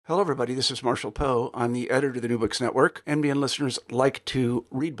Hello, everybody. This is Marshall Poe. I'm the editor of the New Books Network. NBN listeners like to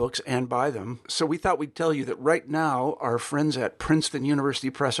read books and buy them. So we thought we'd tell you that right now, our friends at Princeton University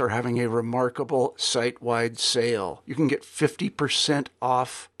Press are having a remarkable site-wide sale. You can get 50%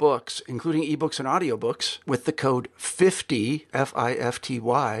 off books, including ebooks and audiobooks, with the code 50,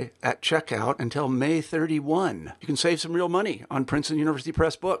 F-I-F-T-Y, at checkout until May 31. You can save some real money on Princeton University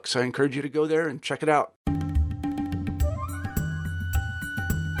Press books. I encourage you to go there and check it out.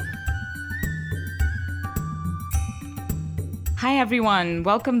 Hi everyone,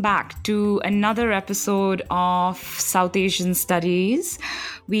 welcome back to another episode of South Asian Studies.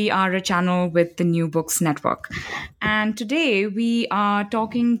 We are a channel with the New Books Network. And today we are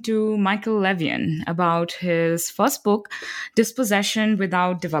talking to Michael Levien about his first book, Dispossession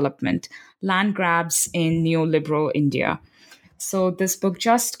Without Development: Land Grabs in Neoliberal India. So this book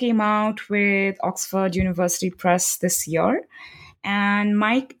just came out with Oxford University Press this year. And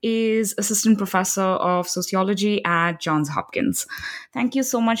Mike is assistant professor of sociology at Johns Hopkins. Thank you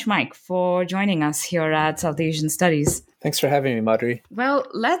so much, Mike, for joining us here at South Asian Studies. Thanks for having me, Madhuri. Well,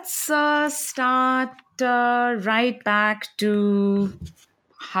 let's start right back to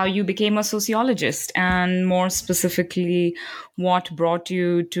how you became a sociologist, and more specifically, what brought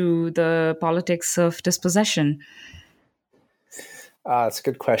you to the politics of dispossession. It's a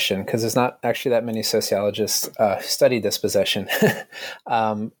good question, because there's not actually that many sociologists who study dispossession.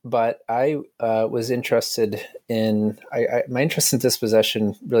 But I was interested in, my interest in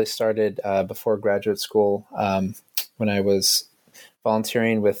dispossession really started before graduate school, when I was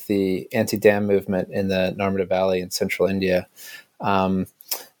volunteering with the anti-dam movement in the Narmada Valley in central India,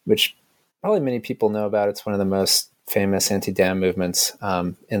 which probably many people know about. It's one of the most famous anti-dam movements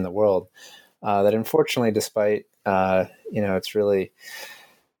in the world, that unfortunately, despite it's really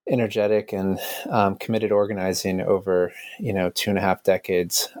energetic and committed organizing over, 2.5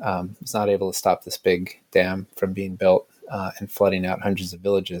 decades. Was not able to stop this big dam from being built and flooding out hundreds of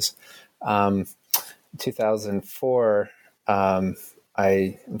villages. In 2004,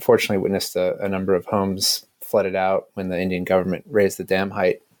 I unfortunately witnessed a number of homes flooded out when the Indian government raised the dam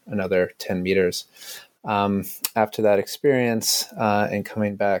height another 10 meters. After that experience and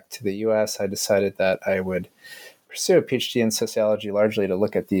coming back to the U.S., I decided that I would pursue a PhD in sociology, largely to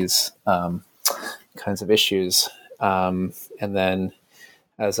look at these kinds of issues. And then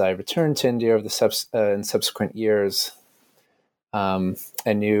as I returned to India over in subsequent years,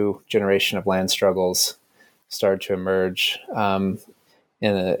 a new generation of land struggles started to emerge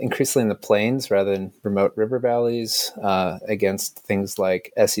increasingly in the plains rather than remote river valleys, against things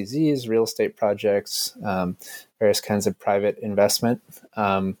like SEZs, real estate projects, various kinds of private investment.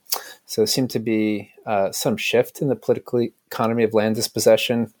 So there seemed to be some shift in the political economy of land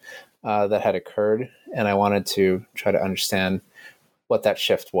dispossession that had occurred, and I wanted to try to understand what that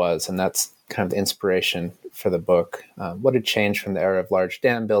shift was, and that's kind of the inspiration for the book. What had changed from the era of large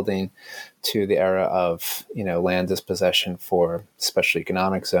dam building to the era of land dispossession for special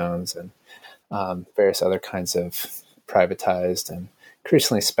economic zones and various other kinds of privatized and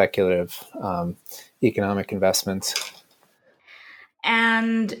increasingly speculative economic investments.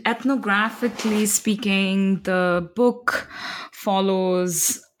 And ethnographically speaking, the book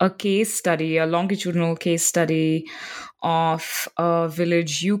follows a case study, a longitudinal case study of a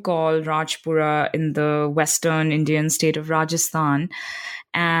village you call Rajpura in the western Indian state of Rajasthan.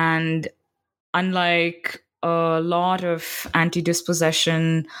 And unlike a lot of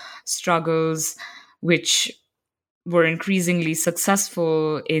anti-dispossession struggles, which were increasingly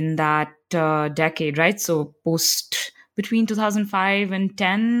successful in that decade, right? So between 2005 and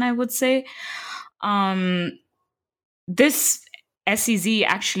 10, I would say, this SEZ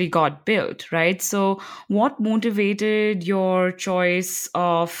actually got built, right? So what motivated your choice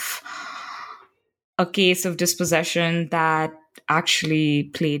of a case of dispossession that actually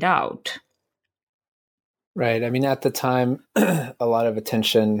played out? Right. I mean, at the time, a lot of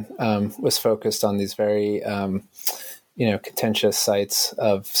attention was focused on these very, contentious sites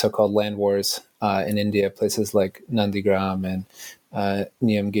of so-called land wars in India, places like Nandigram and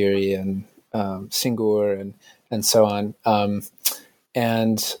Niyamgiri and Singur and so on.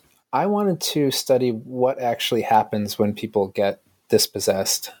 And I wanted to study what actually happens when people get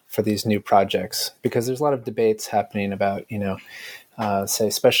dispossessed for these new projects, because there's a lot of debates happening about, say,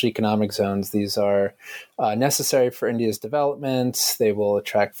 special economic zones. These are necessary for India's development. They will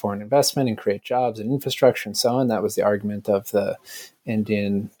attract foreign investment and create jobs and infrastructure and so on. That was the argument of the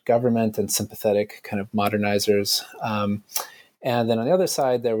Indian government and sympathetic kind of modernizers. And then on the other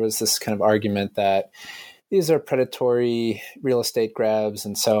side, there was this kind of argument that these are predatory real estate grabs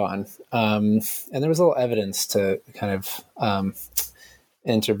and so on. And there was a little evidence to kind of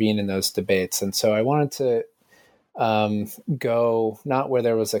intervene in those debates. And so I wanted to go not where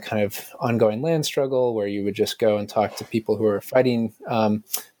there was a kind of ongoing land struggle where you would just go and talk to people who are fighting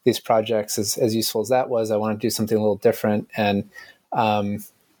these projects. As useful as that was, I wanted to do something a little different and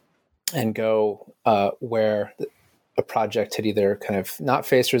go where a project had either kind of not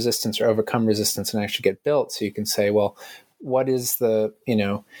faced resistance or overcome resistance and actually get built. So you can say, well, what is the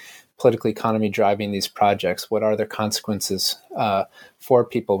political economy driving these projects? What are their consequences for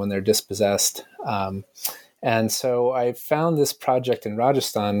people when they're dispossessed? And so I found this project in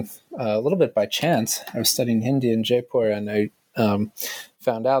Rajasthan a little bit by chance. I was studying Hindi in Jaipur, and I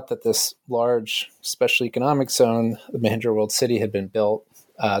found out that this large special economic zone, the Mahindra World City, had been built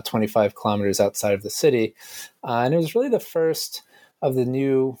 25 kilometers outside of the city. And it was really the first of the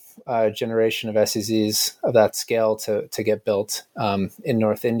new generation of SEZs of that scale to get built in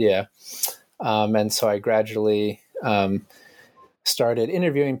North India. And so I gradually started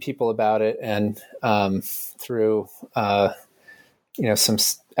interviewing people about it, and through some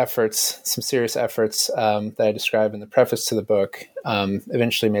serious efforts that I describe in the preface to the book,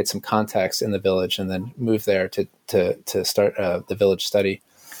 eventually made some contacts in the village, and then moved there to start the village study.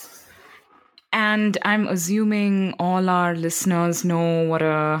 And I'm assuming all our listeners know what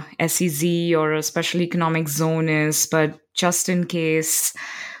a SEZ or a special economic zone is, but just in case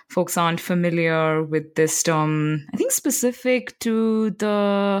folks aren't familiar with this term, I think specific to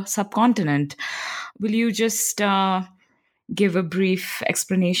the subcontinent, will you just give a brief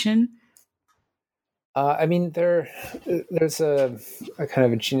explanation? There's a kind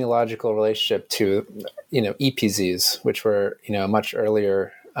of a genealogical relationship to, EPZs, which were, a much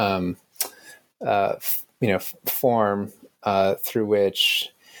earlier, form through which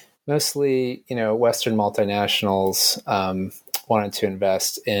mostly, Western multinationals wanted to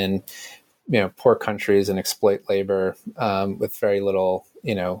invest in, poor countries and exploit labor with very little,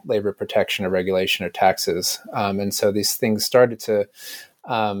 labor protection or regulation or taxes. And so these things started to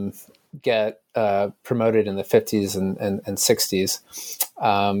get promoted in the 50s and 60s.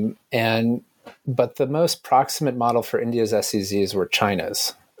 But the most proximate model for India's SEZs were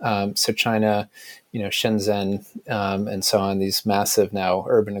China's. So China, Shenzhen, and so on, these massive now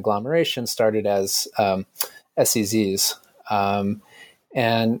urban agglomerations started as SEZs.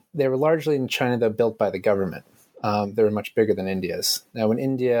 And they were largely in China, though, built by the government. They were much bigger than India's. Now, when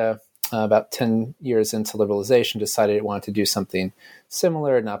India, about 10 years into liberalization, decided it wanted to do something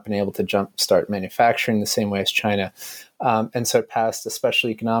similar, not been able to jumpstart manufacturing the same way as China. And so it passed a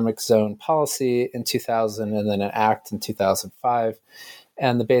special economic zone policy in 2000 and then an act in 2005.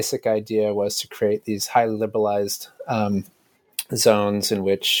 And the basic idea was to create these highly liberalized zones in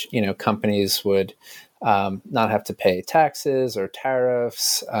which, companies would not have to pay taxes or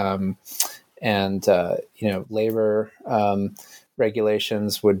tariffs, and labor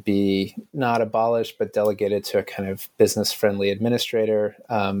regulations would be not abolished but delegated to a kind of business-friendly administrator.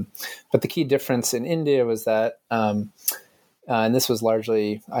 But the key difference in India was that, and this was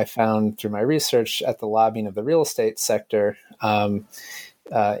largely I found through my research at the lobbying of the real estate sector,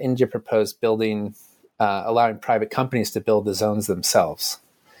 India proposed allowing private companies to build the zones themselves.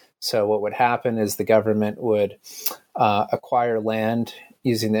 So what would happen is the government would acquire land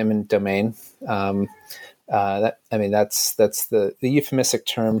using the eminent domain. That's the euphemistic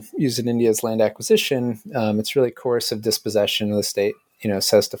term used in India's land acquisition. It's really coercive dispossession. The state,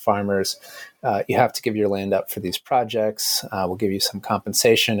 says to farmers, you have to give your land up for these projects. We'll give you some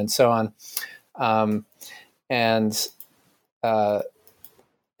compensation and so on.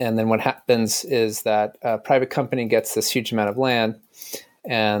 And then what happens is that a private company gets this huge amount of land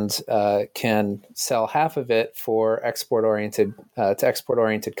and can sell half of it for export-oriented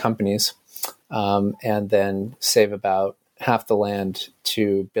companies, and then save about half the land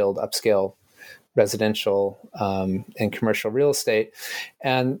to build upscale residential and commercial real estate.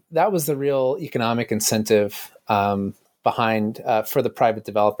 And that was the real economic incentive behind for the private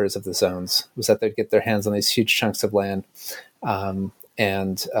developers of the zones, was that they'd get their hands on these huge chunks of land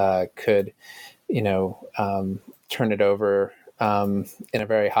and could, turn it over in a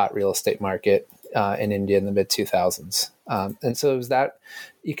very hot real estate market in India in the mid-2000s. And so it was that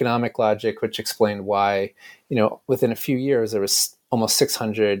economic logic which explained why, within a few years, there was almost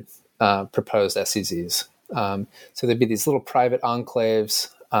 600 proposed SEZs. So there'd be these little private enclaves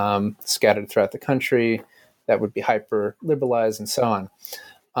scattered throughout the country that would be hyper-liberalized and so on.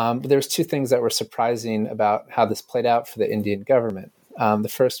 But there's two things that were surprising about how this played out for the Indian government. The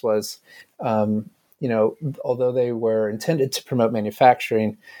first was, although they were intended to promote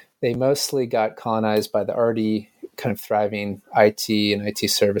manufacturing, they mostly got colonized by the already kind of thriving IT and IT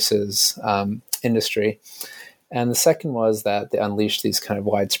services industry. And the second was that they unleashed these kind of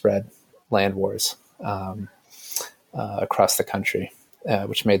widespread land wars across the country,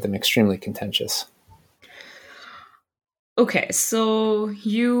 which made them extremely contentious. Okay, so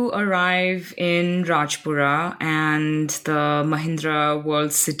you arrive in Rajpura and the Mahindra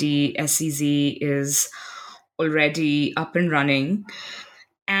World City SEZ is already up and running.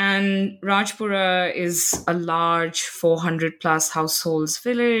 And Rajpura is a large 400 plus households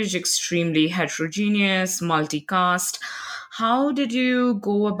village, extremely heterogeneous, multi-caste. How did you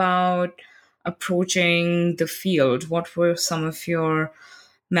go about approaching the field? What were some of your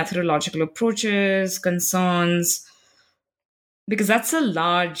methodological approaches, concerns? Because that's a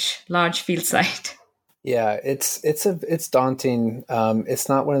large field site. Yeah, it's daunting. It's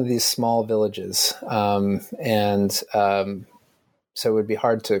not one of these small villages, so it would be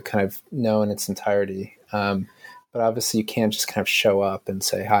hard to kind of know in its entirety. But obviously, you can't just kind of show up and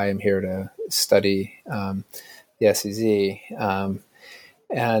say, "Hi, I'm here to study the SEZ."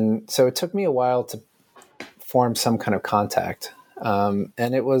 And so it took me a while to form some kind of contact. And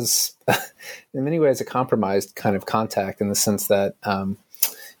it was, in many ways, a compromised kind of contact in the sense that,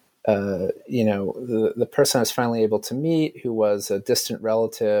 the person I was finally able to meet, who was a distant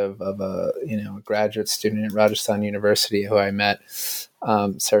relative of a graduate student at Rajasthan University who I met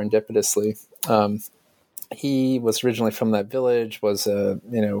serendipitously. He was originally from that village, was a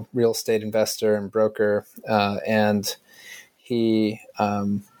real estate investor and broker, and he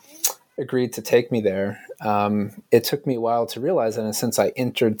agreed to take me there. It took me a while to realize that, and since I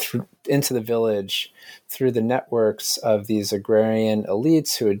entered into the village through the networks of these agrarian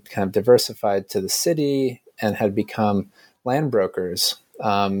elites who had kind of diversified to the city and had become land brokers,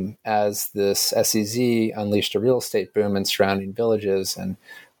 as this SEZ unleashed a real estate boom in surrounding villages and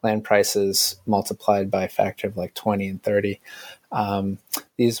land prices multiplied by a factor of like 20 and 30.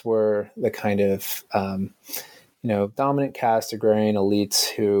 These were the kind of dominant caste agrarian elites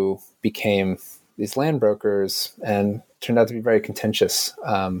who became these land brokers and turned out to be very contentious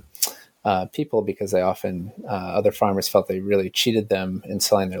people, because they often, other farmers felt they really cheated them in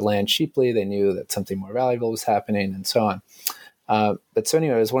selling their land cheaply. They knew that something more valuable was happening and so on. But so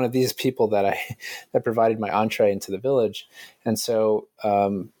anyway, it was one of these people that provided my entree into the village. And so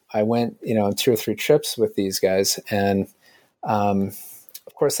I went, on 2 or 3 trips with these guys, and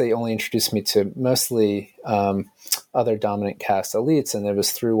of course, they only introduced me to mostly other dominant caste elites, and it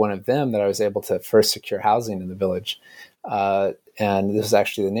was through one of them that I was able to first secure housing in the village. And this was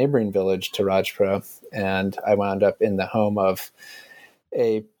actually the neighboring village to Rajpura, and I wound up in the home of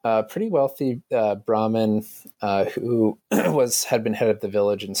a pretty wealthy Brahmin who had been head of the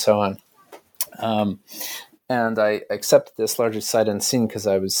village and so on. And I accepted this largely sight unseen because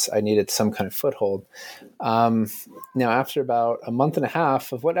I needed some kind of foothold. Now, after about a month and a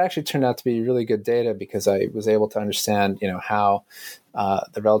half of what actually turned out to be really good data, because I was able to understand, how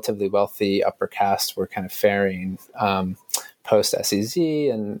the relatively wealthy upper caste were kind of faring post SEZ,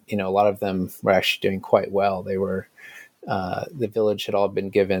 and a lot of them were actually doing quite well. They were the village had all been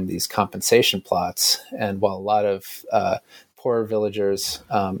given these compensation plots, and while a lot of poorer villagers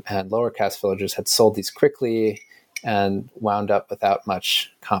and lower caste villagers had sold these quickly and wound up without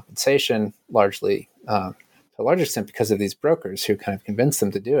much compensation, largely to a large extent because of these brokers who kind of convinced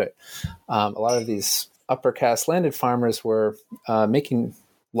them to do it. A lot of these upper caste landed farmers were making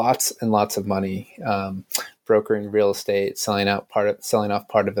lots and lots of money, brokering real estate, selling off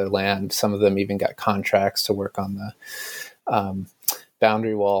part of their land. Some of them even got contracts to work on the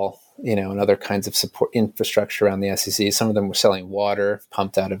boundary wall, and other kinds of support infrastructure around the SEC. Some of them were selling water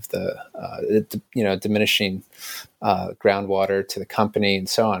pumped out of the, diminishing groundwater to the company and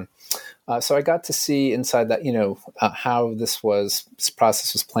so on. So I got to see inside that, how this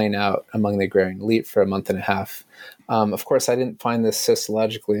process was playing out among the agrarian elite for a month and a half. Of course, I didn't find this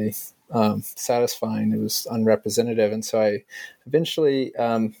sociologically satisfying. It was unrepresentative. And so I eventually,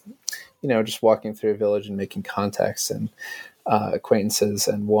 just walking through a village and making contacts and acquaintances.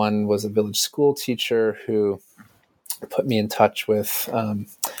 And one was a village school teacher who put me in touch with the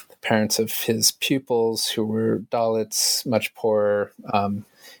parents of his pupils, who were Dalits, much poorer,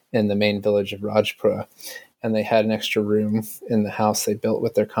 in the main village of Rajpura. And they had an extra room in the house they built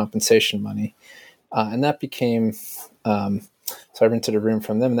with their compensation money. And that became, so I rented a room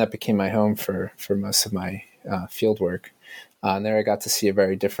from them, and that became my home for most of my field work. And there I got to see a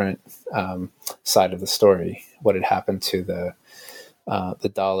very different side of the story, what had happened to the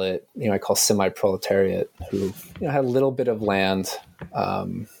Dalit, I call semi-proletariat, who had a little bit of land,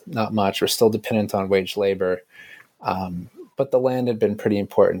 not much, were still dependent on wage labor. But the land had been pretty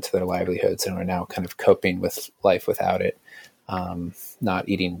important to their livelihoods and were now kind of coping with life without it. not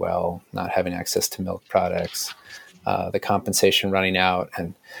eating well, not having access to milk products, the compensation running out,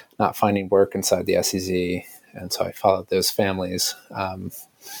 and not finding work inside the SEZ. And so I followed those families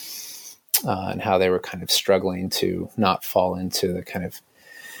and how they were kind of struggling to not fall into the kind of,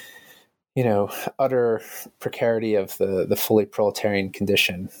 utter precarity of the fully proletarian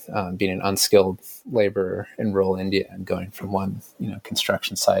condition, being an unskilled laborer in rural India and going from one,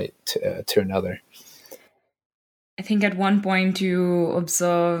 construction site to another. I think at one point you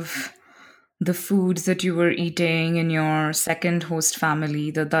observe the foods that you were eating in your second host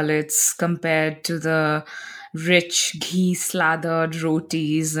family, the Dalits, compared to the rich ghee-slathered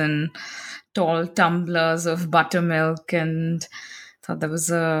rotis and tall tumblers of buttermilk, and thought that was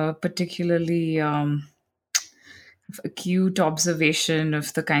a particularly acute observation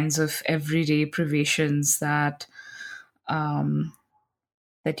of the kinds of everyday privations that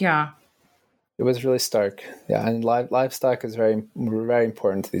it was really stark. Yeah, and livestock is very, very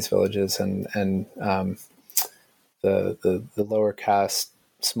important to these villages, and the lower caste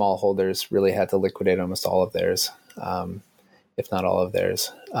smallholders really had to liquidate almost all of theirs, if not all of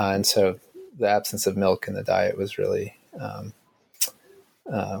theirs, and so the absence of milk in the diet was really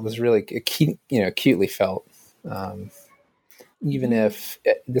acutely felt. Even if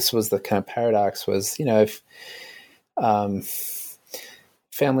this was the kind of paradox was, if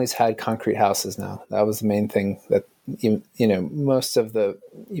families had concrete houses now, that was the main thing that, most of the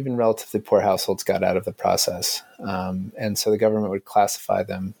even relatively poor households got out of the process. And so the government would classify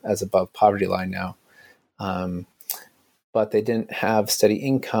them as above poverty line now. But they didn't have steady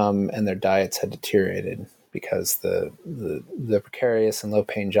income and their diets had deteriorated because the precarious and low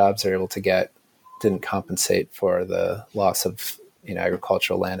paying jobs they're able to get didn't compensate for the loss of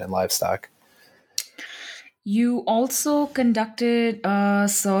agricultural land and livestock. You also conducted a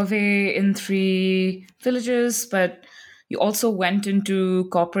survey in 3 villages, but you also went into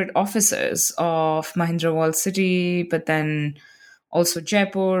corporate offices of Mahindra City, but then also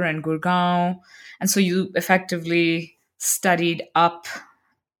Jaipur and Gurgaon. And so you effectively studied up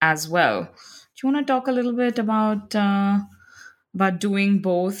as well. Do you want to talk a little bit about doing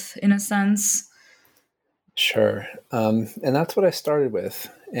both in a sense? Sure. And that's what I started with.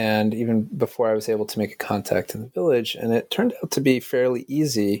 And even before I was able to make a contact in the village, and it turned out to be fairly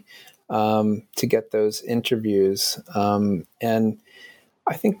easy to get those interviews. And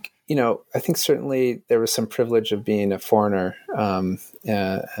I think, certainly there was some privilege of being a foreigner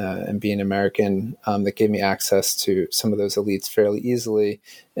and being American that gave me access to some of those elites fairly easily.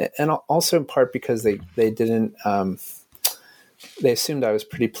 And also in part because they didn't, they assumed I was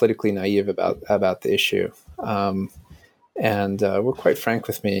pretty politically naive about the issue. And were quite frank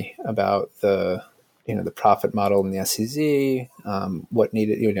with me about the profit model in the SEZ, what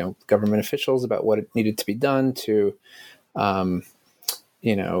needed, government officials about what needed to be done to,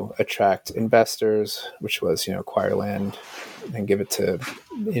 attract investors, which was, acquire land and give it to,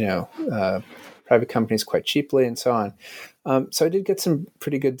 private companies quite cheaply and so on. So I did get some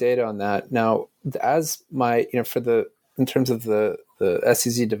pretty good data on that. Now, as my, in terms of the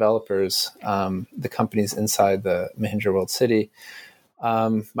SEZ developers, the companies inside the Mahindra World City,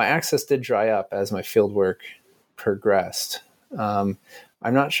 my access did dry up as my fieldwork progressed. I'm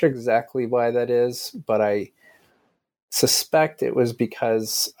not sure exactly why that is, but I suspect it was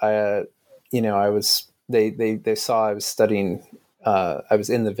because they saw I was studying. I was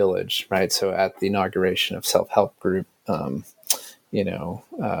in the village, right? So at the inauguration of self-help group,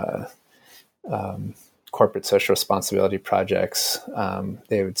 corporate social responsibility projects,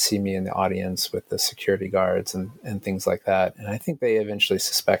 they would see me in the audience with the security guards and things like that. And I think they eventually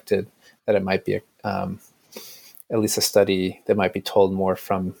suspected that it might be at least a study that might be told more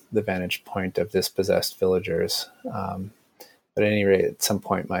from the vantage point of dispossessed villagers. But at any rate, at some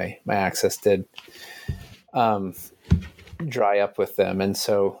point, my access did dry up with them. And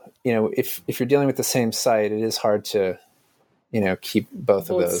so, if you're dealing with the same site, it is hard to keep both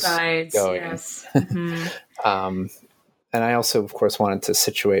of those sides going. Yes. Mm-hmm. And I also, of course, wanted to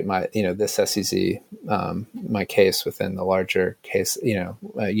situate my, this SEZ, my case within the larger case,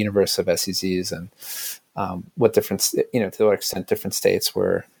 universe of SEZs and what different, to what extent different states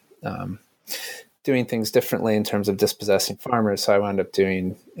were doing things differently in terms of dispossessing farmers. So I wound up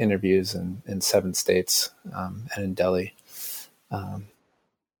doing interviews in 7 states and in Delhi.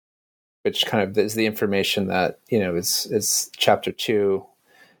 Which kind of is the information that, is chapter 2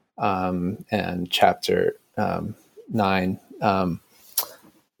 and chapter 9.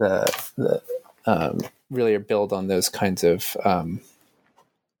 Really are built on those kinds of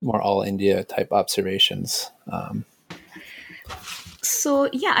more all India type observations. So,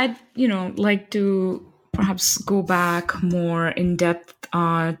 yeah, I'd, like to perhaps go back more in depth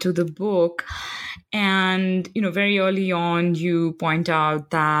to the book. And, very early on, you point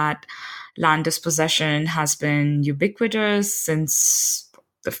out that land dispossession has been ubiquitous since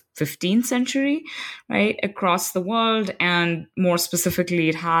the 15th century, right, across the world. And more specifically,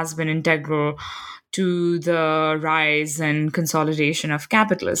 it has been integral to the rise and consolidation of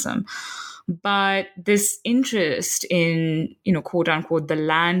capitalism. But this interest in, quote unquote, the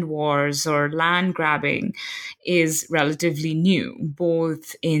land wars or land grabbing is relatively new,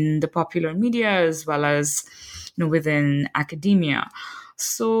 both in the popular media as well as, within academia.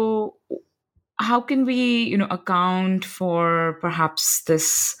 So how can we, account for perhaps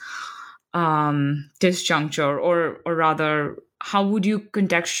this disjuncture, or rather, how would you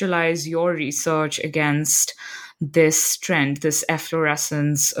contextualize your research against this trend, this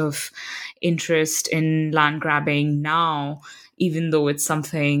efflorescence of interest in land grabbing now, even though it's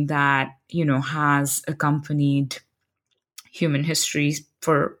something that, has accompanied human history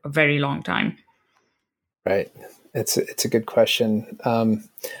for a very long time? Right. It's a good question.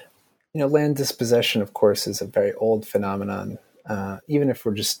 Land dispossession, of course, is a very old phenomenon. Even if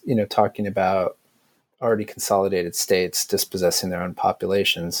we're just, talking about already consolidated states dispossessing their own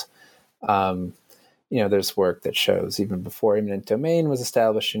populations, there's work that shows even before eminent domain was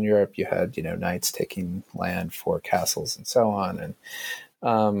established in Europe, you had, knights taking land for castles and so on.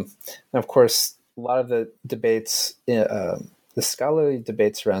 And of course, a lot of the debates, the scholarly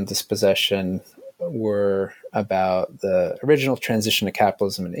debates around dispossession were about the original transition to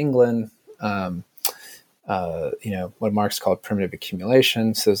capitalism in England, what Marx called primitive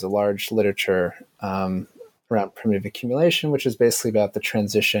accumulation. So there's a large literature around primitive accumulation, which is basically about the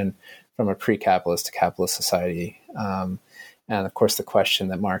transition from a pre-capitalist to capitalist society. And of course, the question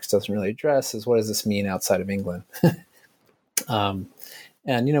that Marx doesn't really address is, what does this mean outside of England?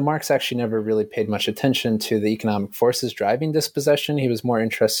 And, Marx actually never really paid much attention to the economic forces driving dispossession. He was more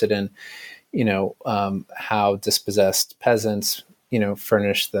interested in, how dispossessed peasants,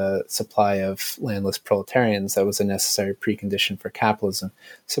 furnished the supply of landless proletarians that was a necessary precondition for capitalism.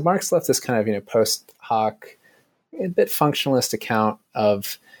 So Marx left this kind of, post hoc, a bit functionalist account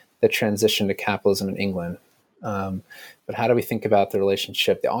of the transition to capitalism in England. But how do we think about the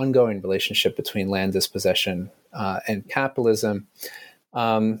ongoing relationship between land dispossession and capitalism?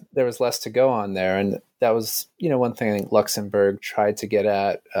 There was less to go on there. And that was, one thing I think Luxemburg tried to get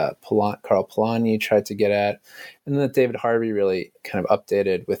at, Karl Polanyi tried to get at, and then David Harvey really kind of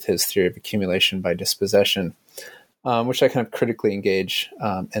updated with his theory of accumulation by dispossession, which I kind of critically engage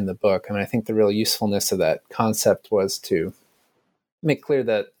in the book. And I think the real usefulness of that concept was to make clear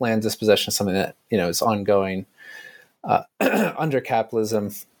that land dispossession is something that, is ongoing under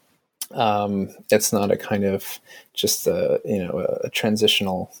capitalism. It's not a kind of just a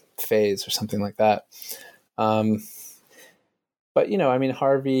transitional phase or something like that. But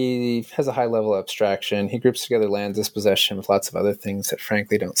Harvey has a high level of abstraction. He groups together land dispossession with lots of other things that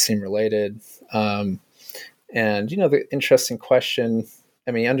frankly don't seem related. And the interesting question,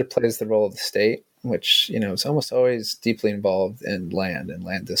 he underplays the role of the state, which, is almost always deeply involved in land and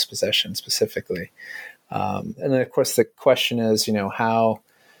land dispossession specifically. And then of course the question is, how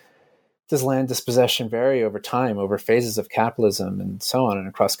does land dispossession vary over time, over phases of capitalism and so on? And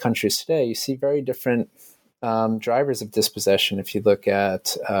across countries today, you see very different drivers of dispossession. If you look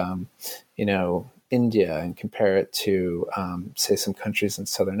at, India and compare it to, say, some countries in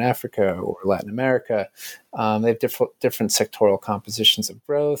Southern Africa or Latin America, they have different sectoral compositions of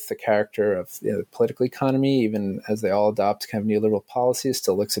growth. The character of the political economy, even as they all adopt kind of neoliberal policies,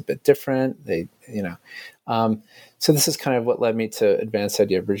 still looks a bit different. So this is kind of what led me to advance the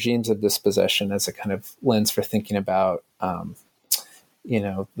idea of regimes of dispossession as a kind of lens for thinking about, the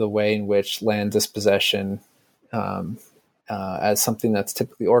way in which land dispossession, as something that's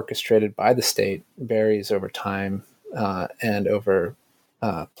typically orchestrated by the state, varies over time and over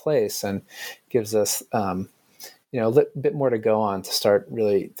place, and gives us, a bit more to go on to start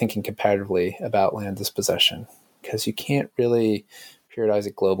really thinking comparatively about land dispossession, because you can't really periodize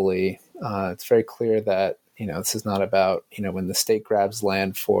it globally. It's very clear that this is not about when the state grabs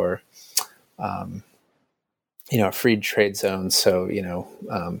land for a freed trade zone, so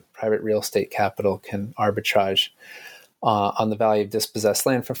private real estate capital can arbitrage on the value of dispossessed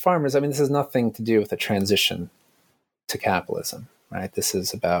land for farmers. This has nothing to do with a transition to capitalism, right? This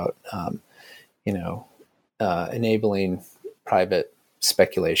is about enabling private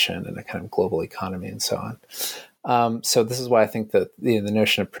speculation and a kind of global economy and so on. So this is why I think that the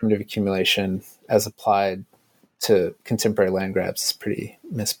notion of primitive accumulation as applied to contemporary land grabs is pretty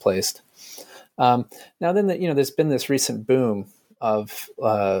misplaced. Now then, there's been this recent boom of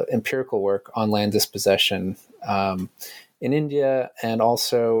empirical work on land dispossession in India, and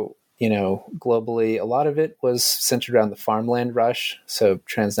also, globally. A lot of it was centered around the farmland rush. So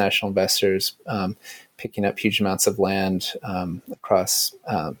transnational investors picking up huge amounts of land across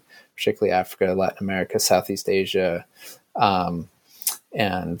particularly Africa, Latin America, Southeast Asia,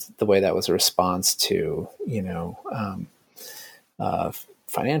 and the way that was a response to,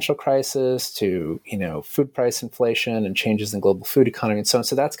 financial crisis, to, food price inflation and changes in global food economy and so on.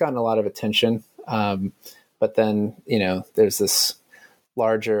 So that's gotten a lot of attention. But then, there's this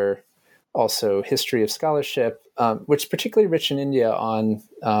larger also history of scholarship, which is particularly rich in India on,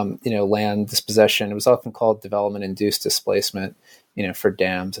 land dispossession. It was often called development-induced displacement, for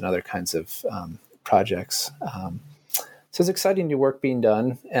dams and other kinds of projects. So it's exciting new work being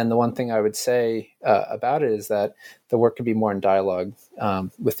done. And the one thing I would say about it is that the work can be more in dialogue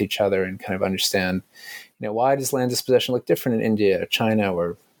with each other and kind of understand, why does land dispossession look different in India, or China,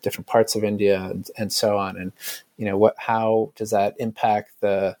 or different parts of India, and so on. And, how does that impact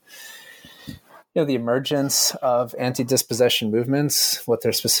the emergence of anti-dispossession movements, what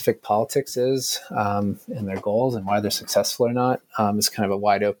their specific politics is, and their goals, and why they're successful or not, is kind of a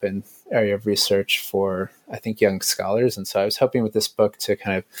wide open area of research for, I think, young scholars. And so I was hoping with this book to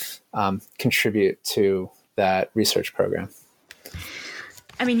kind of contribute to that research program.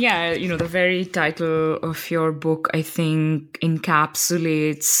 I mean, yeah, the very title of your book, I think,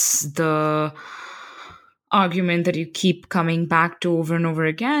 encapsulates the argument that you keep coming back to over and over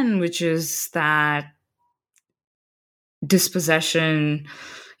again, which is that dispossession,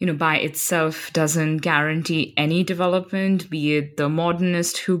 by itself doesn't guarantee any development, be it the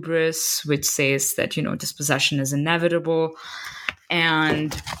modernist hubris, which says that, dispossession is inevitable,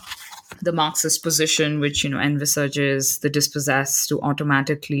 and the Marxist position, which, envisages the dispossessed to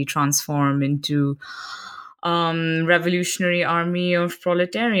automatically transform into revolutionary army of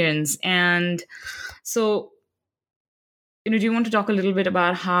proletarians. And so, do you want to talk a little bit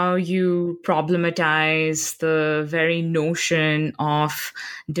about how you problematize the very notion of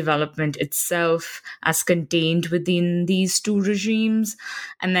development itself as contained within these two regimes,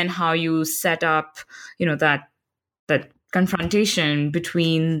 and then how you set up, that confrontation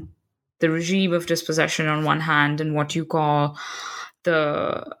between the regime of dispossession on one hand and what you call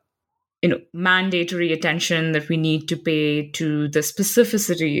the mandatory attention that we need to pay to the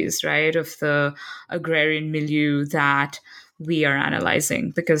specificities, right, of the agrarian milieu that we are analyzing,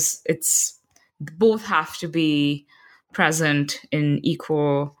 because both have to be present in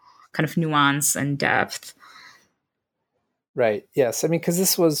equal kind of nuance and depth. Right. Yes. I mean, because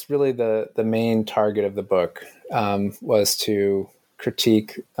this was really the main target of the book, was to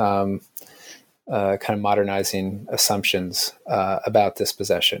critique kind of modernizing assumptions about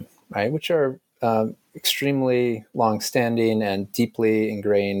dispossession, right, which are extremely long-standing and deeply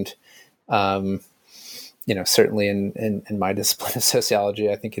ingrained, certainly in my discipline of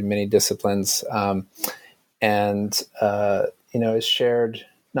sociology, I think in many disciplines, and is shared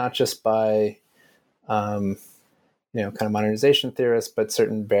not just by kind of modernization theorists, but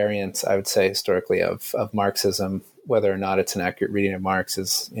certain variants, I would say, historically of Marxism. Whether or not it's an accurate reading of Marx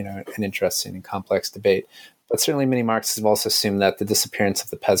is, an interesting and complex debate. But certainly many Marxists have also assumed that the disappearance of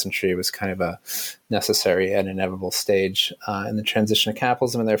the peasantry was kind of a necessary and inevitable stage in the transition to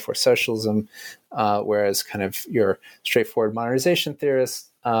capitalism and therefore socialism, whereas kind of your straightforward modernization theorists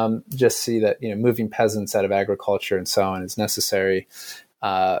just see that, moving peasants out of agriculture and so on is necessary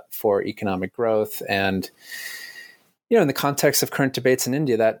for economic growth. And in the context of current debates in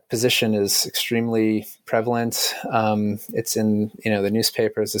India, that position is extremely prevalent. It's in, the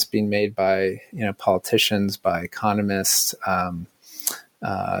newspapers. It's being made by, politicians, by economists, and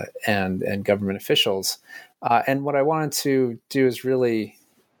government officials. And what I wanted to do is really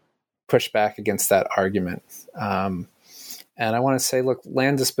push back against that argument. And I want to say, look,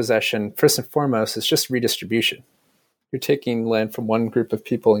 land dispossession, first and foremost, is just redistribution. You're taking land from one group of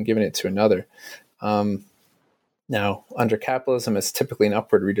people and giving it to another. Now, under capitalism, it's typically an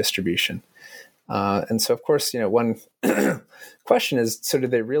upward redistribution. And so, of course, one question is, so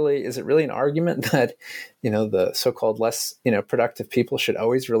is it really an argument that, the so-called less, productive people should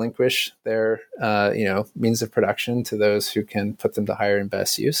always relinquish their, means of production to those who can put them to higher and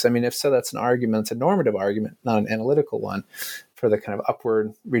best use? I mean, if so, that's an argument, it's a normative argument, not an analytical one, for the kind of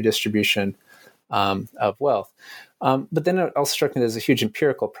upward redistribution of wealth. But then it also struck me there's a huge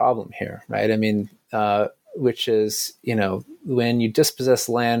empirical problem here, right? I mean, which is, when you dispossess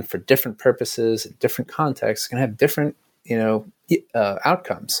land for different purposes, in different contexts, can have different,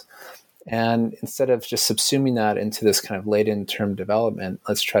 outcomes. And instead of just subsuming that into this kind of latent term development,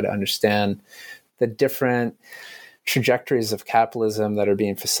 let's try to understand the different trajectories of capitalism that are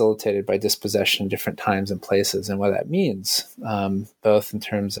being facilitated by dispossession in different times and places, and what that means, both in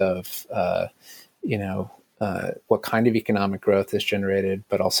terms of what kind of economic growth is generated,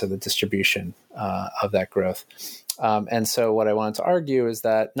 but also the distribution of that growth. And so what I wanted to argue is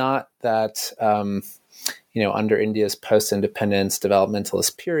that not that, under India's post-independence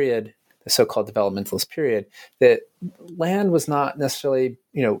developmentalist period, the so-called developmentalist period, that land was not necessarily,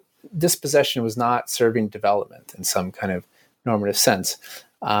 dispossession was not serving development in some kind of normative sense.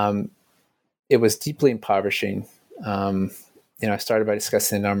 It was deeply impoverishing. I started by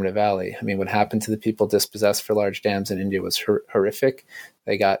discussing the Narmada Valley. I mean, what happened to the people dispossessed for large dams in India was horrific.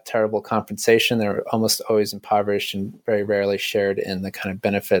 They got terrible compensation. They were almost always impoverished and very rarely shared in the kind of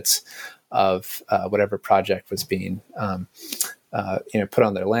benefits of whatever project was being, put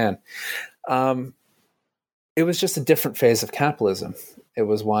on their land. It was just a different phase of capitalism. It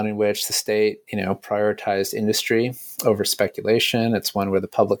was one in which the state, prioritized industry over speculation. It's one where the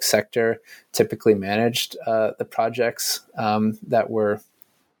public sector typically managed the projects that were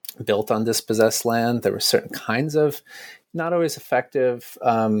built on dispossessed land. There were certain kinds of not always effective,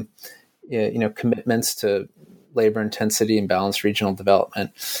 commitments to labor intensity and balanced regional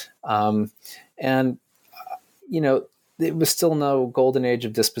development. It was still no golden age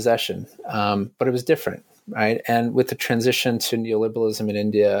of dispossession, but it was different. Right. And with the transition to neoliberalism in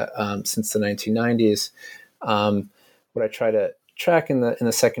India since the 1990s, what I try to track in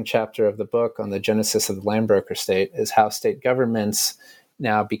the second chapter of the book on the genesis of the land broker state is how state governments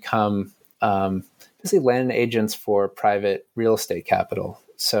now become basically land agents for private real estate capital.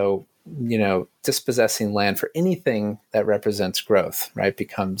 So, dispossessing land for anything that represents growth, right,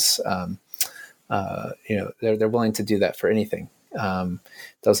 becomes, they're willing to do that for anything.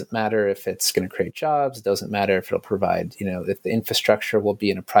 Doesn't matter if it's going to create jobs. It doesn't matter if it'll provide, if the infrastructure will be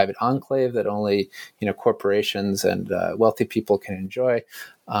in a private enclave that only, corporations and wealthy people can enjoy.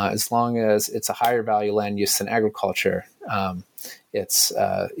 As long as it's a higher value land use than agriculture, it's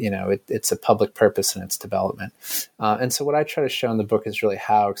a public purpose in its development. And so what I try to show in the book is really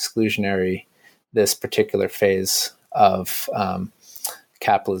how exclusionary this particular phase of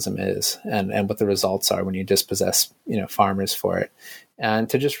capitalism is, and what the results are when you dispossess, farmers for it, and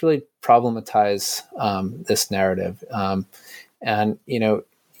to just really problematize this narrative.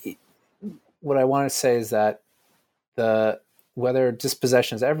 What I want to say is that whether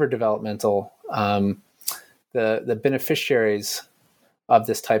dispossession is ever developmental, the beneficiaries of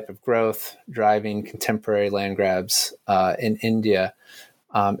this type of growth driving contemporary land grabs in India,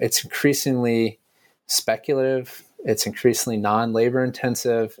 it's increasingly speculative. It's increasingly non-labor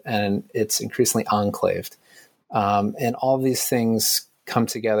intensive, and it's increasingly enclaved. And all of these things come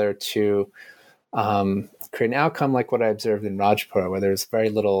together to create an outcome like what I observed in Rajpura, where there's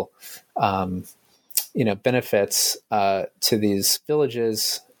very little, benefits to these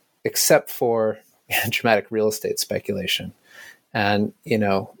villages, except for dramatic real estate speculation. And,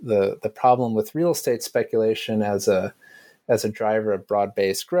 the problem with real estate speculation as a driver of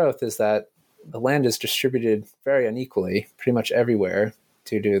broad-based growth is that the land is distributed very unequally, pretty much everywhere,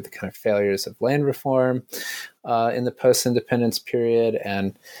 due to the kind of failures of land reform in the post-independence period,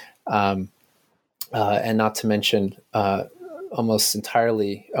 and not to mention almost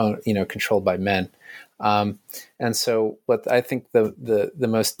entirely, controlled by men. And so, what I think the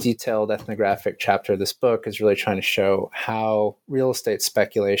most detailed ethnographic chapter of this book is really trying to show how real estate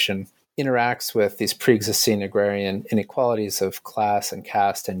speculation interacts with these pre-existing agrarian inequalities of class and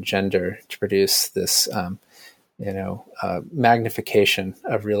caste and gender to produce this, magnification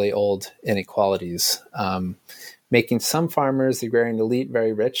of really old inequalities, making some farmers, the agrarian elite,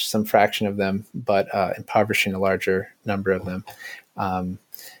 very rich, some fraction of them, but impoverishing a larger number of them.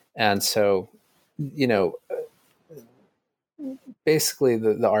 And so, basically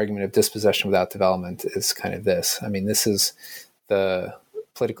the argument of dispossession without development is kind of this. I mean, this is the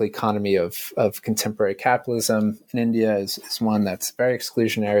political economy of contemporary capitalism in India is one that's very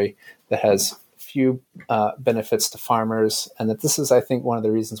exclusionary, that has few benefits to farmers, and that this is, I think, one of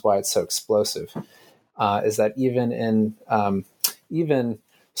the reasons why it's so explosive, is that even in even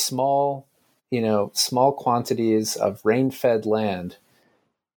small quantities of rain-fed land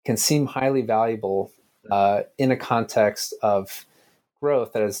can seem highly valuable in a context of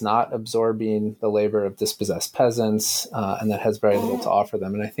growth that is not absorbing the labor of dispossessed peasants, and that has very little to offer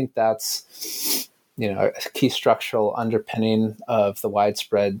them. And I think that's, a key structural underpinning of the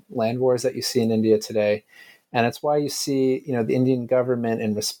widespread land wars that you see in India today. And it's why you see, the Indian government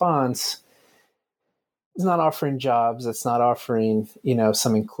in response is not offering jobs. It's not offering,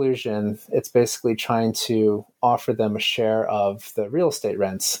 some inclusion. It's basically trying to offer them a share of the real estate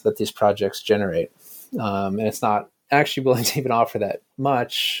rents that these projects generate. and it's not actually willing to even offer that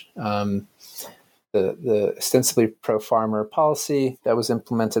much. The ostensibly pro-farmer policy that was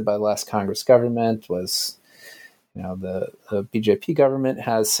implemented by the last Congress government was, the BJP government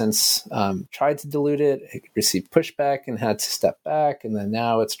has since tried to dilute it. It received pushback and had to step back, and then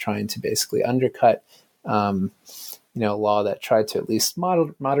now it's trying to basically undercut, a law that tried to at least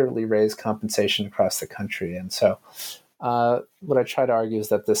moderately raise compensation across the country. And so, what I try to argue is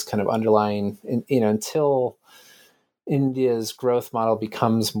that this kind of underlying, until India's growth model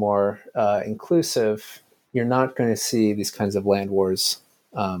becomes more inclusive, you're not going to see these kinds of land wars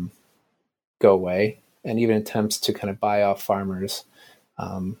go away. And even attempts to kind of buy off farmers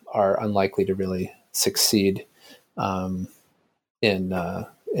are unlikely to really succeed in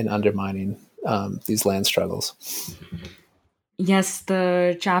undermining these land struggles. Yes,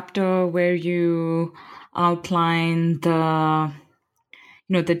 the chapter where you outline the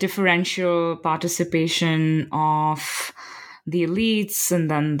differential participation of the elites, and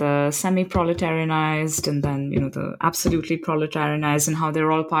then the semi-proletarianized, and then the absolutely proletarianized, and how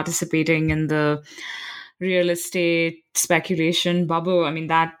they're all participating in the real estate speculation bubble. I mean,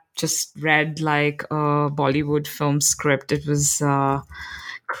 that just read like a Bollywood film script. It was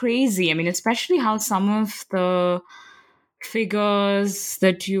crazy. I mean, especially how some of the figures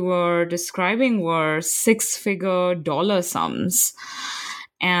that you were describing were 6-figure dollar sums.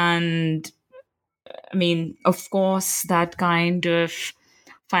 And I mean, of course, that kind of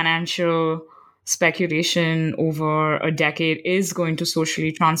financial speculation over a decade is going to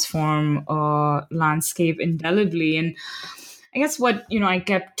socially transform a landscape indelibly. And I guess what, I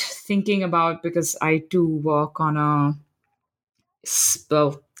kept thinking about, because I do work on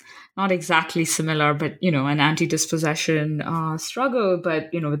not exactly similar, but, an anti-dispossession struggle, but,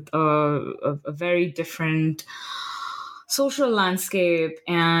 with a very different social landscape.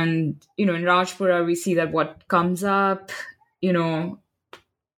 And, in Rajpura, we see that what comes up,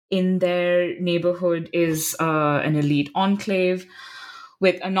 in their neighborhood is an elite enclave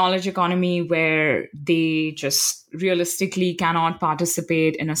with a knowledge economy where they just realistically cannot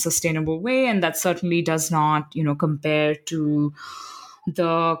participate in a sustainable way. And that certainly does not, compare to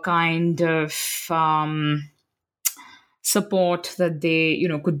the kind of support that they,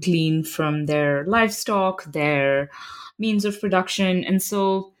 could glean from their livestock, their means of production. And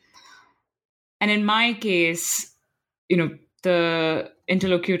so, and in my case, the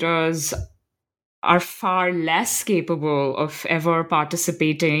interlocutors are far less capable of ever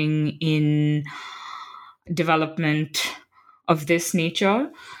participating in development of this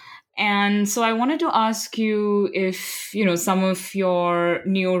nature. And so I wanted to ask you if, some of your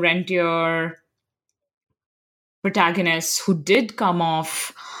neo-rentier protagonists who did come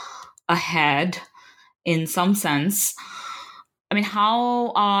off ahead in some sense, I mean,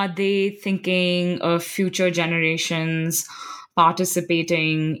 how are they thinking of future generations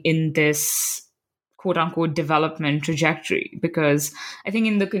participating in this quote unquote development trajectory? Because I think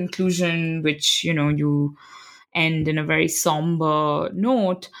in the conclusion, which, you end in a very somber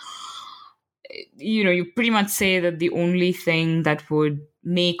note, you pretty much say that the only thing that would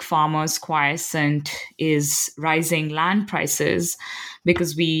make farmers quiescent is rising land prices,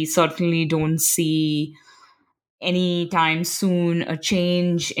 because we certainly don't see anytime soon a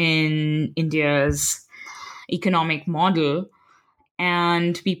change in India's economic model,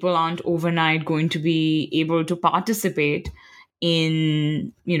 and people aren't overnight going to be able to participate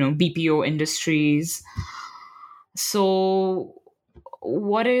in, BPO industries. So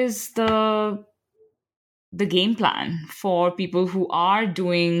what is the game plan for people who are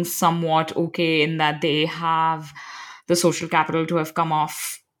doing somewhat okay, in that they have the social capital to have come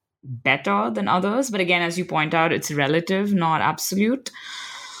off better than others? But again, as you point out, it's relative, not absolute.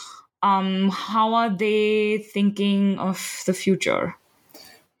 How are they thinking of the future?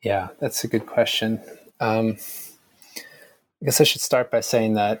 Yeah, that's a good question. I guess I should start by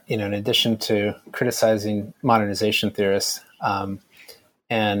saying that, in addition to criticizing modernization theorists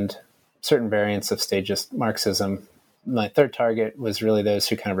and certain variants of stagist Marxism, my third target was really those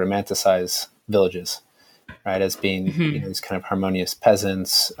who kind of romanticize villages, right, as being these kind of harmonious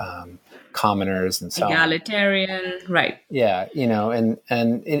peasants, commoners, and so egalitarian, right? Yeah, and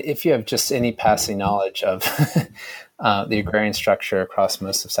if you have just any passing knowledge of the agrarian structure across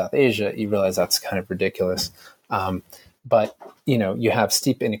most of South Asia, you realize that's kind of ridiculous. But you have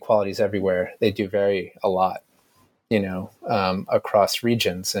steep inequalities everywhere. They do vary a lot, across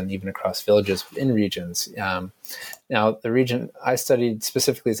regions and even across villages within regions. Now, the region I studied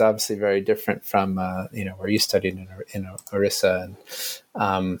specifically is obviously very different from, where you studied in Orissa.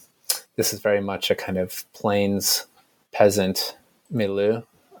 And this is very much a kind of plains peasant milieu.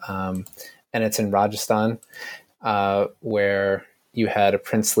 and it's in Rajasthan, where you had a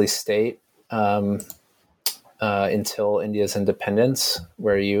princely state until India's independence,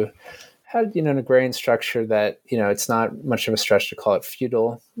 where you had, an agrarian structure that, it's not much of a stretch to call it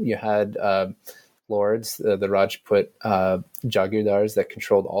feudal. You had lords, the Rajput jagirdars that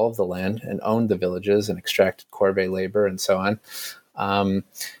controlled all of the land and owned the villages and extracted corvée labor and so on.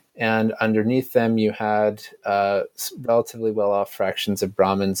 And underneath them, you had relatively well-off fractions of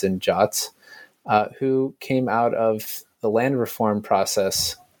Brahmins and Jats who came out of the land reform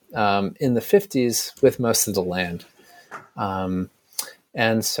process in the 50s with most of the land.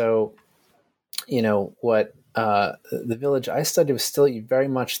 And so, what the village I studied was still very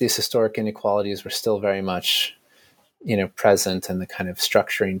much, these historic inequalities were still very much, present in the kind of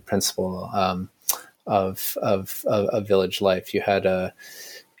structuring principle of village life. You had a,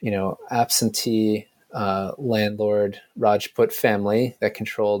 absentee landlord Rajput family that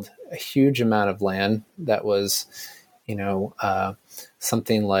controlled a huge amount of land that was,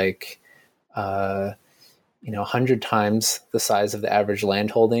 something like, 100 times the size of the average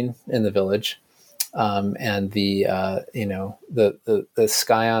landholding in the village. And the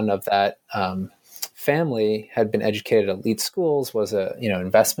scion of that family had been educated at elite schools, was a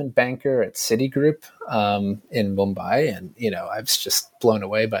investment banker at Citigroup in Mumbai, and I was just blown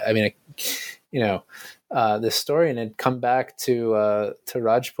away by. This story, and had come back to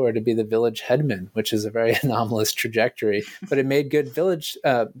Rajpur to be the village headman, which is a very anomalous trajectory. But it made good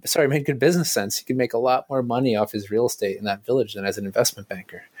made good business sense. He could make a lot more money off his real estate in that village than as an investment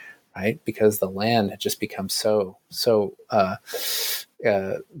banker. Right, because the land had just become so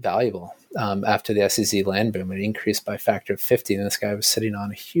valuable after the SEZ land boom. It increased by a factor of 50, and this guy was sitting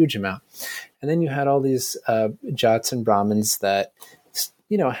on a huge amount. And then you had all these Jats and Brahmins that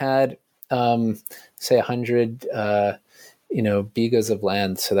had say 100 bighas of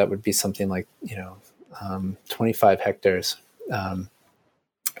land, so that would be something like 25 hectares,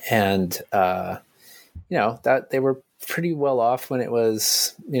 and that they were pretty well off when it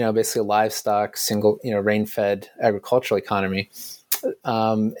was, basically a livestock, single, rain-fed agricultural economy.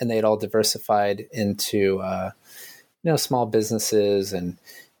 And they had all diversified into, small businesses and,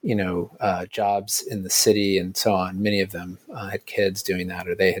 jobs in the city and so on. Many of them had kids doing that,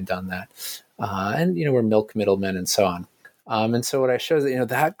 or they had done that. And, were milk middlemen and so on. And so what I showed is that,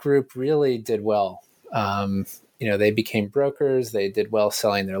 that group really did well. They became brokers, they did well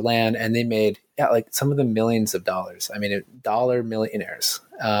selling their land, and they made some of them millions of dollars. Dollar millionaires.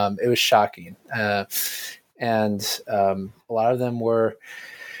 It was shocking. And a lot of them were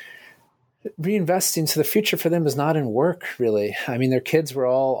reinvesting. So the future for them was not in work, really. Their kids were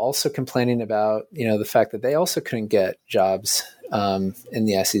all also complaining about, the fact that they also couldn't get jobs in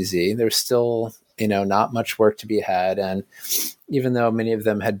the SEZ. There's still, not much work to be had. And even though many of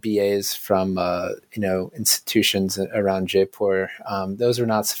them had BAs from, institutions around Jaipur, those were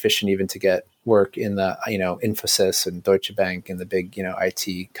not sufficient even to get work in the, Infosys and Deutsche Bank and the big,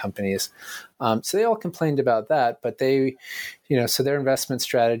 IT companies. So they all complained about that, but they, so their investment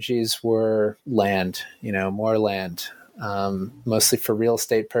strategies were land, more land, mostly for real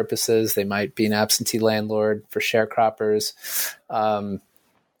estate purposes. They might be an absentee landlord for sharecroppers,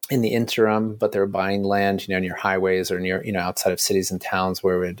 in the interim, but they're buying land, near highways or near, outside of cities and towns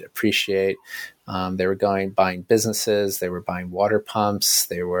where it would appreciate. They were buying businesses, they were buying water pumps,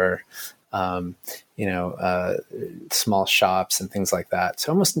 they were, small shops and things like that.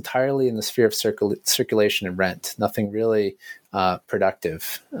 So almost entirely in the sphere of circulation and rent, nothing really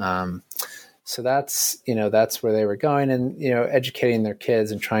productive. So that's where they were going, and, educating their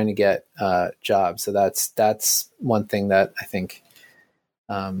kids and trying to get jobs. So that's one thing that I think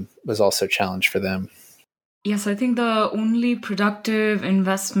was also a challenge for them. Yes, I think the only productive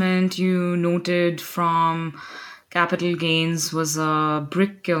investment you noted from capital gains was a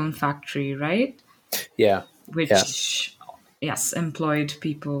brick kiln factory, right? Yeah. Which, yes, employed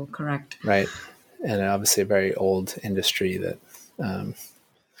people, correct. Right. And obviously a very old industry that,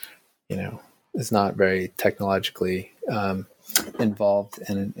 is not very technologically involved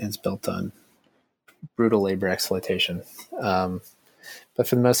and is built on brutal labor exploitation. But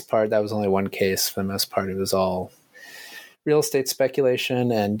for the most part, that was only one case. For the most part, it was all real estate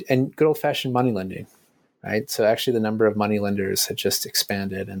speculation and good old-fashioned money lending, right? So actually the number of money lenders had just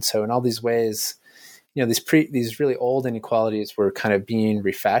expanded. And so in all these ways, these really old inequalities were kind of being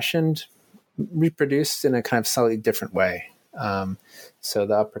refashioned, reproduced in a kind of slightly different way. So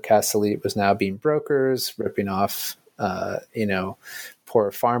the upper caste elite was now being brokers, ripping off,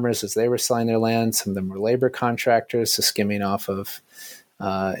 poor farmers as they were selling their land. Some of them were labor contractors, so skimming off of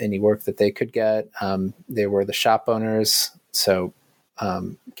any work that they could get. They were the shop owners, so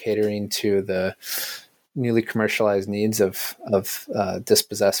catering to the newly commercialized needs of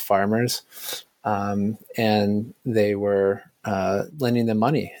dispossessed farmers, and they were lending them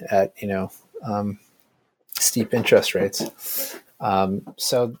money at steep interest rates.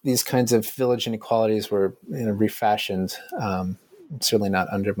 So these kinds of village inequalities were refashioned, certainly not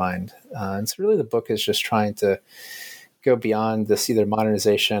undermined. And so really the book is just trying to go beyond this either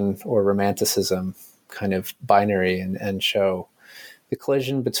modernization or romanticism kind of binary and show the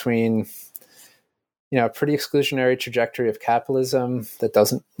collision between a pretty exclusionary trajectory of capitalism that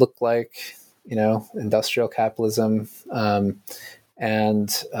doesn't look like industrial capitalism,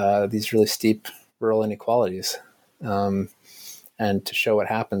 and these really steep rural inequalities, and to show what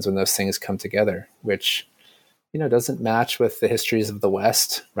happens when those things come together, which doesn't match with the histories of the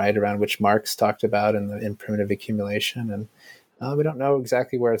West, right, around which Marx talked about in primitive accumulation, and we don't know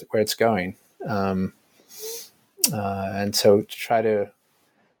exactly where it's going, and so to try to,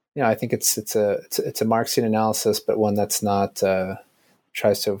 I think it's a Marxian analysis, but one that's not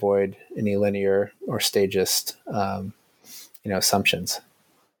tries to avoid any linear or stagist assumptions.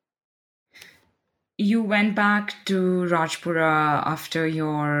 You went back to Rajpura after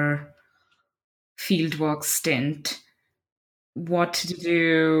your fieldwork stint. What did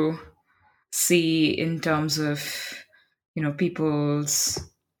you see in terms of, people's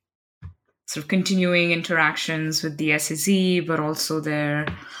sort of continuing interactions with the SEZ, but also their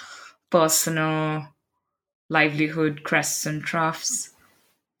personal livelihood crests and troughs?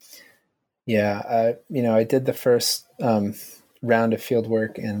 Yeah, I did the first round of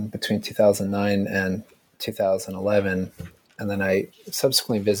fieldwork in between 2009 and 2011, and then I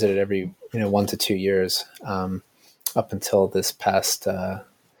subsequently visited every 1 to 2 years up until this past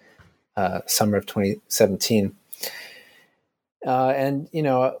summer of 2017. And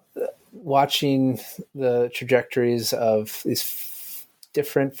watching the trajectories of these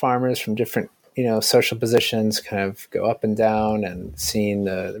different farmers from different social positions kind of go up and down, and seeing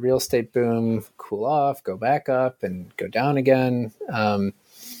the real estate boom cool off, go back up and go down again, and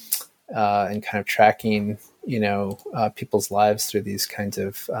kind of tracking, people's lives through these kinds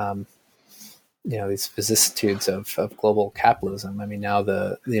of, these vicissitudes of global capitalism. I mean, now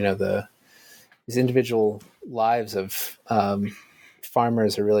these individual lives of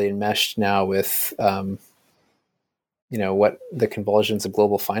farmers are really enmeshed now with, what the convulsions of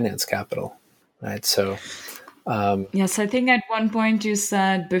global finance capital. Right. So, yes, I think at one point you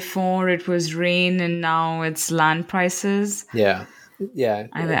said before it was rain and now it's land prices. Yeah. Yeah.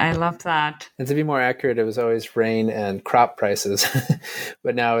 I love that. And to be more accurate, it was always rain and crop prices,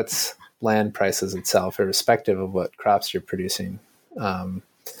 but now it's land prices itself, irrespective of what crops you're producing.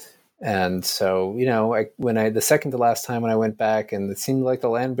 And so, the second to last time when I went back, and it seemed like the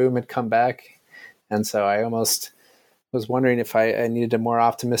land boom had come back. And so I almost was wondering if I needed a more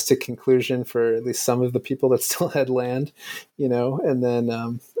optimistic conclusion for at least some of the people that still had land, and then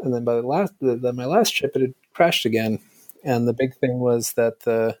by my last trip, it had crashed again. And the big thing was that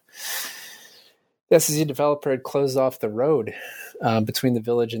the SEZ developer had closed off the road between the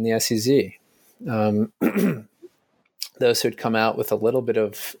village and the SEZ. Those who had come out with a little bit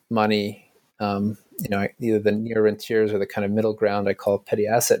of money, either the near rentiers or the kind of middle ground I call petty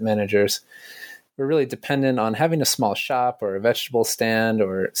asset managers, were really dependent on having a small shop or a vegetable stand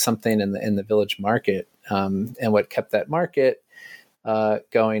or something in the village market. And what kept that market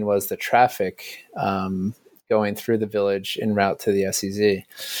going was the traffic going through the village en route to the SEZ.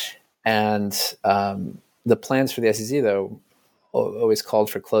 And the plans for the SEZ, though, always called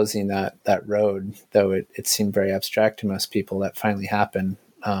for closing that road, though it seemed very abstract to most people. That finally happened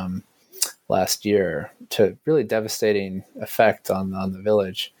last year, to really devastating effect on the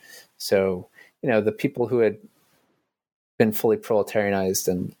village. So, the people who had been fully proletarianized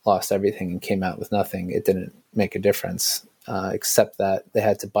and lost everything and came out with nothing, it didn't make a difference, except that they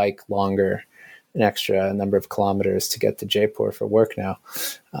had to bike longer, an extra number of kilometers to get to Jaipur for work now.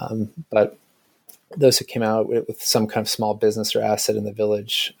 But those who came out with some kind of small business or asset in the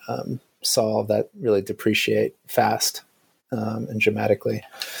village saw that really depreciate fast and dramatically.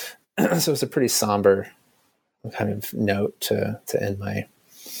 So it's a pretty somber kind of note to end my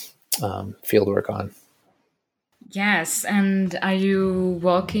field work on. Yes. And are you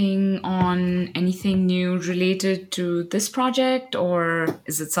working on anything new related to this project, or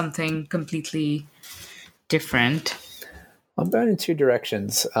is it something completely different? I'm going in two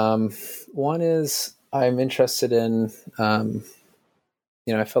directions. One is I'm interested in,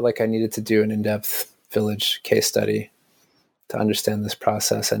 I felt like I needed to do an in-depth village case study to understand this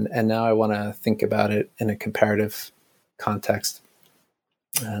process. And now I want to think about it in a comparative context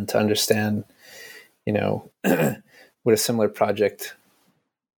and to understand, would a similar project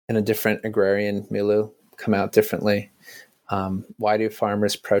in a different agrarian milieu come out differently. Why do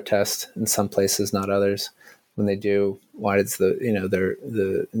farmers protest in some places, not others? When they do, why does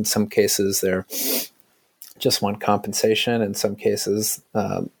in some cases they're just want compensation. In some cases,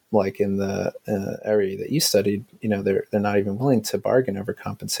 like in the area that you studied, they're not even willing to bargain over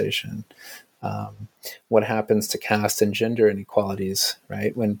compensation. What happens to caste and gender inequalities,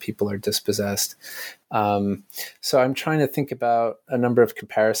 right, when people are dispossessed? So I'm trying to think about a number of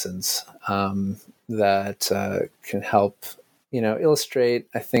comparisons that can help, illustrate,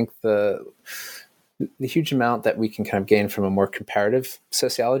 I think, the huge amount that we can kind of gain from a more comparative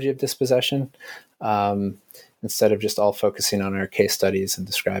sociology of dispossession, instead of just all focusing on our case studies and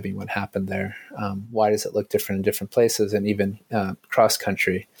describing what happened there. Why does it look different in different places, and even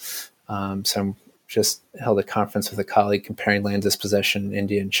cross-country? So I'm just held a conference with a colleague comparing land dispossession in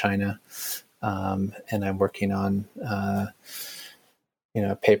India and China. And I'm working on,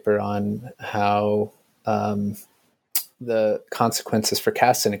 a paper on how the consequences for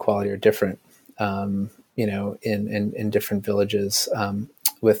caste inequality are different, in different villages,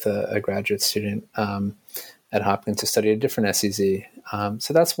 with a graduate student at Hopkins who studied a different SEZ.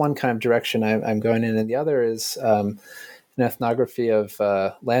 So that's one kind of direction I'm going in. And the other is an ethnography of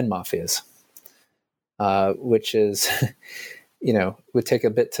land mafias, which is, would take a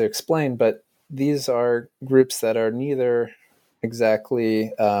bit to explain, but these are groups that are neither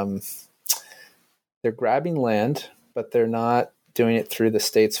exactly, they're grabbing land, but they're not doing it through the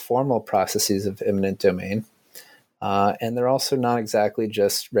state's formal processes of eminent domain. And they're also not exactly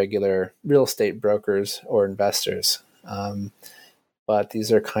just regular real estate brokers or investors. But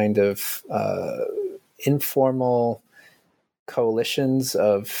these are kind of informal coalitions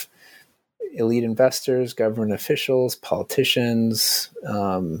of elite investors, government officials, politicians,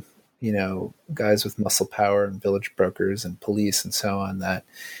 guys with muscle power and village brokers and police and so on that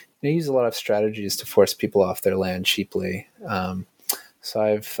use a lot of strategies to force people off their land cheaply.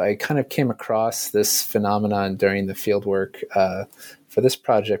 So I kind of came across this phenomenon during the field work for this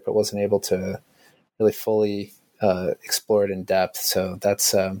project, but wasn't able to really fully explore it in depth. So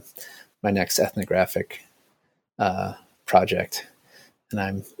that's my next ethnographic project. And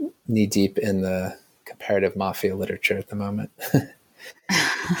I'm knee deep in the comparative mafia literature at the moment.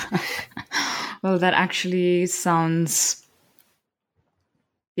 Well, that actually sounds,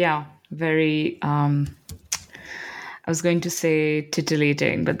 very, I was going to say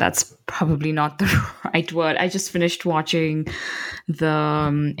titillating, but that's probably not the right word. I just finished watching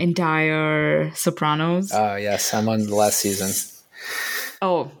the entire Sopranos. Yes, I'm on the last season.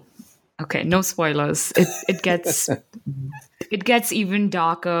 Oh, okay. No spoilers. It gets even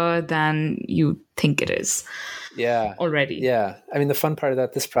darker than you think it is. Yeah. Already. Yeah. I mean, the fun part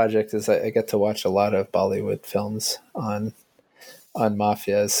about this project is I get to watch a lot of Bollywood films on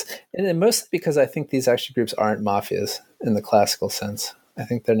mafias, and mostly because I think these actually groups aren't mafias in the classical sense. I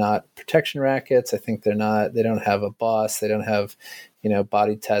think they're not protection rackets. I think they don't have a boss. They don't have,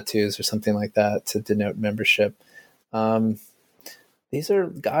 body tattoos or something like that to denote membership. These are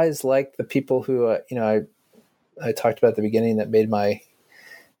guys like the people who, I talked about at the beginning that made my,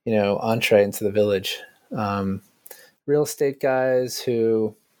 entree into the village. Real estate guys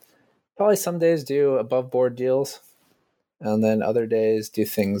who probably some days do above board deals, and then other days do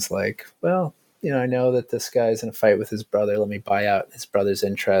things like, well, I know that this guy's in a fight with his brother. Let me buy out his brother's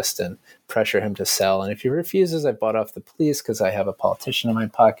interest and pressure him to sell. And if he refuses, I bought off the police because I have a politician in my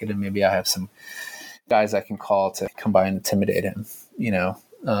pocket, and maybe I have some guys I can call to come by and intimidate him,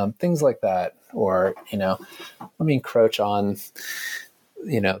 things like that. Or, let me encroach on,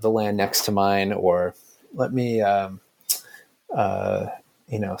 the land next to mine, or let me, sell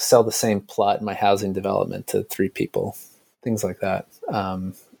the same plot in my housing development to 3 people, things like that.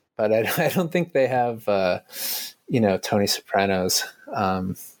 But I don't think they have, Tony Sopranos.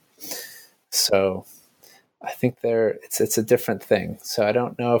 So I think it's a different thing. So I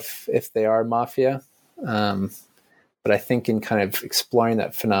don't know if they are mafia, but I think in kind of exploring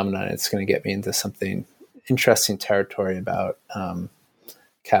that phenomenon, it's going to get me into something interesting territory about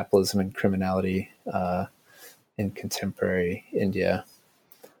capitalism and criminality in contemporary India.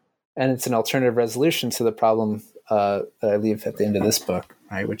 And it's an alternative resolution to the problem that I leave at the end of this book,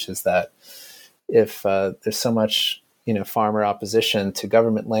 right? Which is that if there's so much, farmer opposition to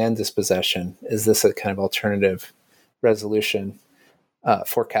government land dispossession, is this a kind of alternative resolution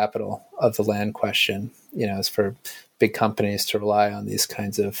for capital of the land question? As for big companies to rely on these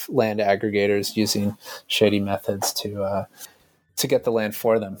kinds of land aggregators using shady methods to to get the land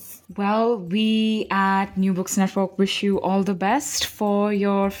for them. Well, we at New Books Network wish you all the best for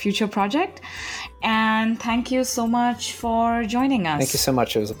your future project. And thank you so much for joining us. Thank you so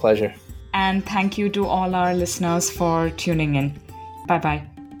much. It was a pleasure. And thank you to all our listeners for tuning in.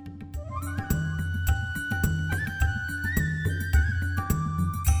 Bye-bye.